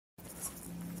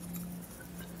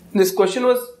This question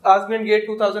was asked in GATE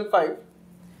 2005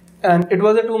 and it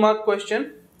was a 2-mark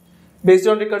question based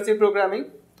on recursive programming.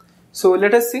 So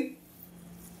let us see.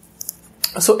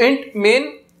 So int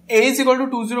main a is equal to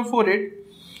 2048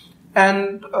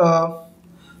 and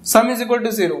sum is equal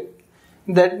to 0.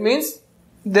 That means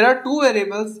there are two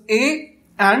variables a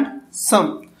and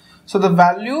sum. So the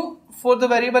value for the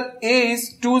variable a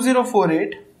is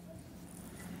 2048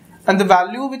 and the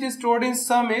value which is stored in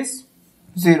sum is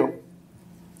 0.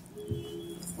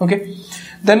 Okay.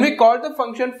 Then we call the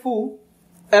function foo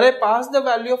and I pass the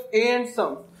value of a and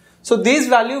sum. So these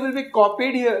value will be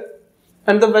copied here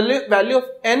and the value of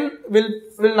n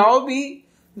will now be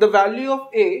the value of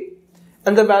a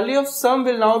and the value of sum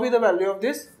will now be the value of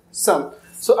this sum.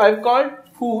 So I've called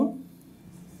foo.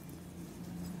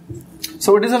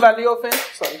 So what is the value of n?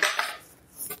 Sorry.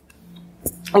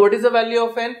 What is the value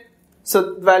of n?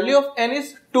 So value of n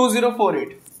is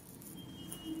 2048.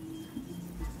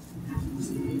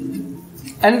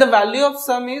 And the value of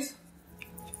sum is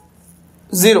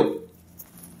 0.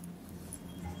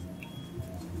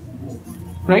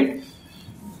 Right?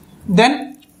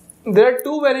 Then there are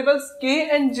two variables k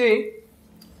and j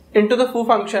into the foo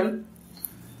function.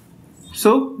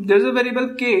 So there is a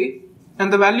variable k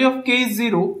and the value of k is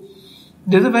 0.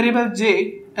 There is a variable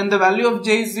j and the value of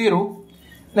j is 0.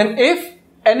 Then if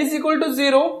n is equal to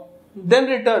 0, then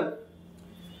return.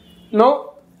 Now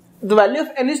the value of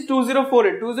n is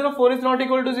 2048. 204 is not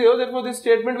equal to 0, therefore this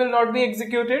statement will not be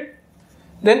executed.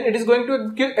 Then it is going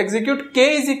to execute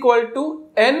k is equal to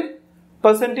n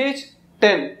percentage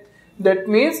 10. That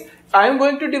means I am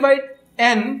going to divide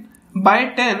n by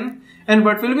 10 and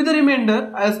what will be the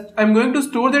remainder? As I am going to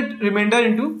store that remainder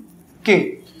into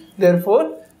k.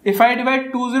 Therefore, if I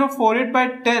divide 2048 by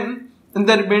 10, then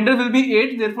the remainder will be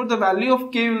 8. Therefore, the value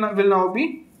of k will now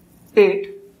be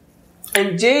 8.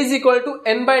 And j is equal to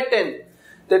n by 10.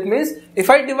 That means if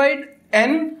I divide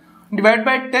n divide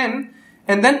by 10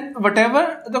 and then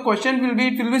whatever the question will be,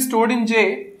 it will be stored in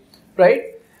j, right?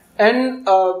 And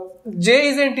j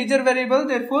is an integer variable,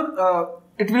 therefore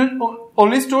it will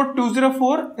only store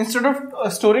 204 instead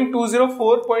of storing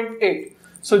 204.8.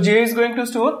 So j is going to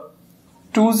store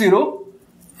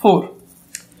 204.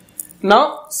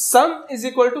 Now sum is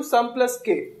equal to sum plus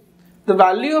k. The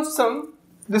value of sum,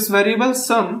 this variable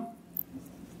sum,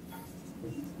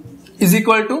 is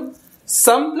equal to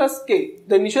sum plus k.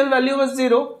 The initial value was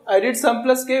 0. I did sum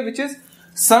plus k, which is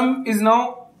sum is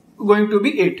now going to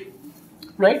be 8.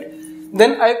 Right?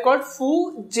 Then I called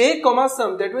foo j comma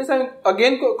sum. That means I am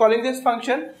again calling this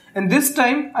function and this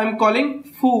time I am calling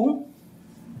foo.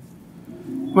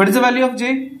 What is the value of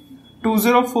j?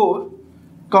 204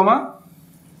 comma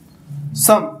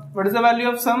sum. What is the value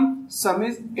of sum? Sum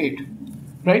is 8.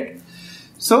 Right?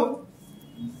 So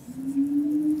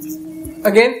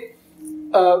again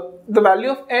the value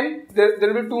of n, there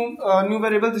will be two new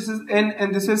variables. This is n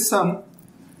and this is sum,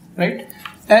 right?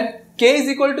 And k is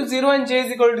equal to 0 and j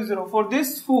is equal to 0. For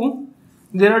this foo,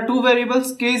 there are two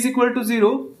variables, k is equal to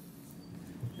 0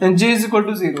 and j is equal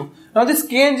to 0. Now this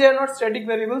k and j are not static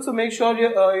variables, so make sure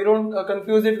you don't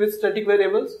confuse it with static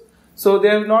variables. So they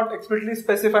have not explicitly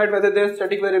specified whether they are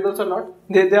static variables or not.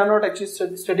 They are not actually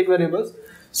static variables.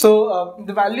 So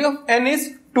the value of n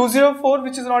is 204,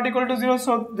 which is not equal to 0,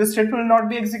 so this statement will not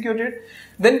be executed.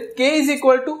 Then k is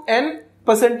equal to n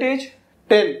percentage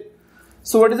 10.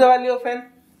 So what is the value of n?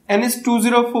 N is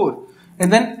 204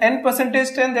 and then n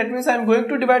percentage 10, that means I am going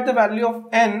to divide the value of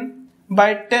n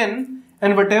by 10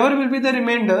 and whatever will be the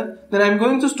remainder, then I am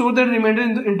going to store the remainder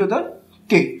into the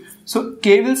k. So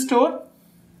k will store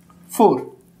 4.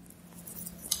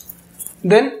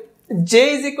 Then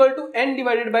j is equal to n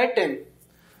divided by 10.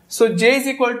 So j is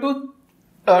equal to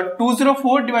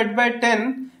 204 divided by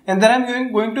 10 and then I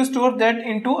am going to store that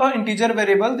into an integer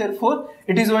variable, therefore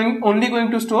it is only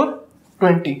going to store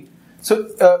 20. So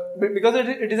because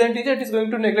it is an integer, it is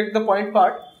going to neglect the point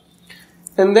part.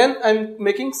 And then I am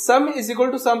making sum is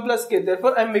equal to sum plus k,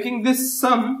 therefore I am making this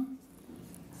sum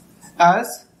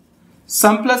as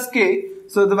sum plus k.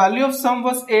 So the value of sum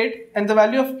was 8 and the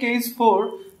value of k is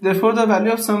 4, therefore the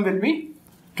value of sum will be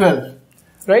 12.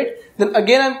 Right? Then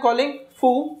again I am calling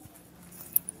foo.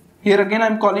 Here again I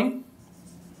am calling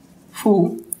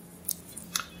foo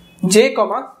j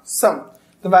comma sum.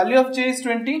 The value of j is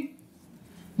 20.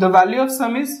 The value of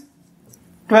sum is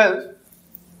 12.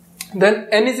 Then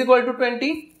n is equal to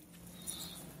 20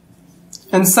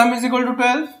 and sum is equal to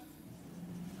 12.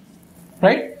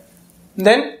 Right?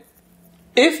 Then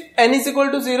if n is equal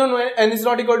to 0, no, n is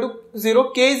not equal to 0,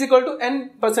 k is equal to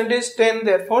n percentage 10.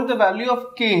 Therefore the value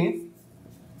of k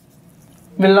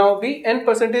will now be n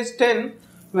percentage 10,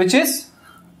 which is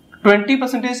 20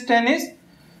 percentage 10 is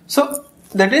So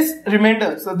that is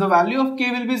remainder. So the value of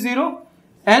k will be 0,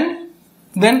 and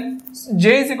then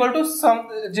j is equal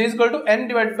to n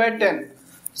divided by 10.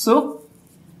 So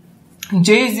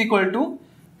j is equal to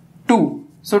 2.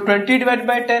 So 20 divided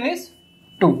by 10 is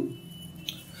 2.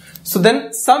 So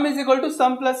then sum is equal to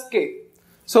sum plus k.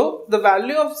 So the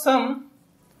value of sum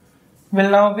will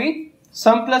now be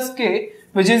sum plus k,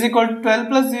 which is equal to 12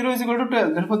 plus 0 is equal to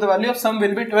 12. Therefore the value of sum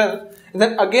will be 12. And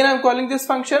then again I am calling this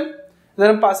function. Then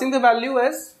I am passing the value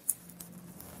as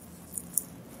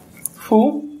foo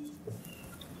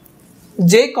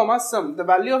j comma sum. The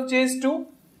value of j is 2.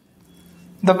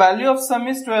 The value of sum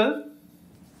is 12.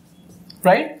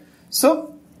 Right? So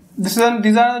these are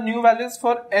the new values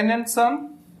for n and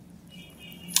sum.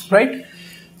 Right?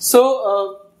 So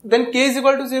then k is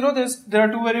equal to 0. There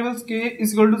are two variables, k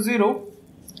is equal to 0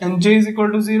 and j is equal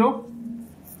to 0.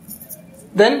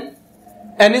 Then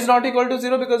n is not equal to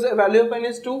 0 because the value of n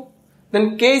is 2.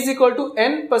 Then k is equal to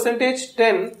n percentage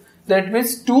 10. That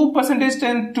means 2 percentage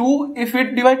 10. 2, if we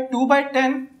divide 2 by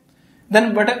 10,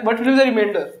 then what will be the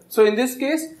remainder? So in this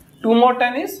case, 2 more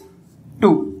 10 is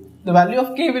 2. The value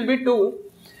of k will be 2.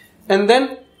 And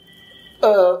then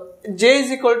j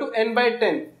is equal to n by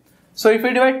 10. So if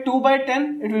we divide 2 by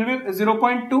 10, it will be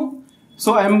 0.2.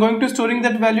 So I am going to storing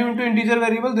that value into integer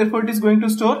variable. Therefore it is going to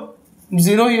store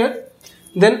 0 here.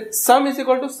 Then sum is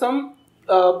equal to sum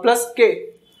plus k.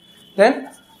 Then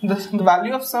the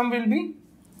value of sum will be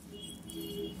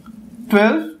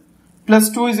 12 plus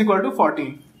 2 is equal to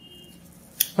 14.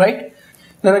 Right?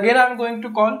 Then again I am going to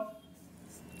call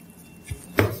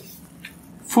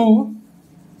foo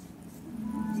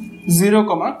 0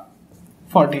 comma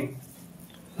 14.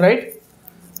 Right?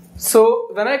 So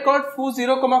when I called foo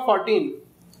 0 comma 14,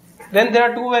 then there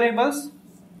are two variables,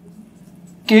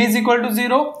 k is equal to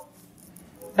 0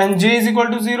 and j is equal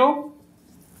to 0.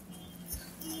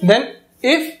 Then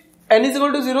if n is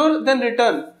equal to 0, then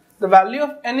return. The value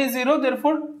of n is 0,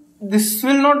 therefore this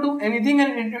will not do anything,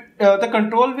 and the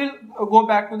control will go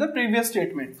back to the previous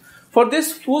statement. For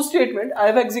this foo statement, I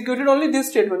have executed only this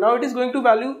statement. Now it is going to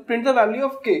print the value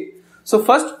of k. So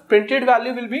first printed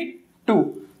value will be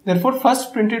 2. Therefore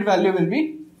first printed value will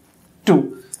be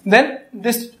 2. Then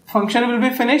this function will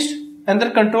be finished and the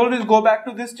control will go back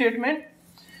to this statement.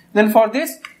 Then for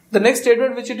this, the next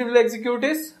statement which it will execute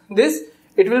is this.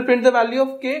 It will print the value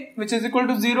of k, which is equal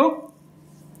to 0.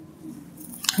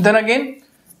 Then again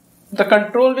the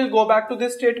control will go back to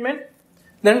this statement.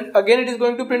 Then again it is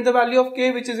going to print the value of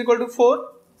k, which is equal to 4.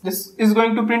 This is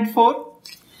going to print 4.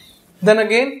 Then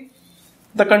again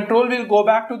the control will go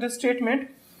back to this statement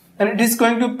and it is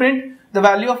going to print the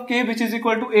value of k, which is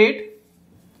equal to 8.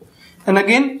 And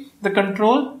again the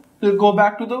control will go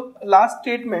back to the last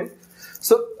statement.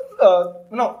 So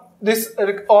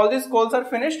all these calls are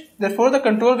finished. Therefore the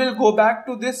control will go back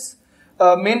to this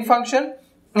main function,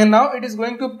 and now it is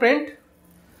going to print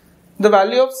the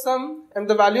value of sum, and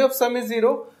the value of sum is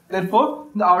 0. Therefore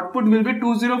the output will be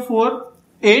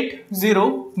 20480.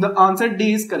 The answer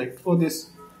D is correct for this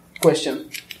question.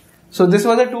 So this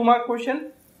was a 2-mark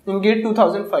question in GATE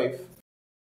 2005.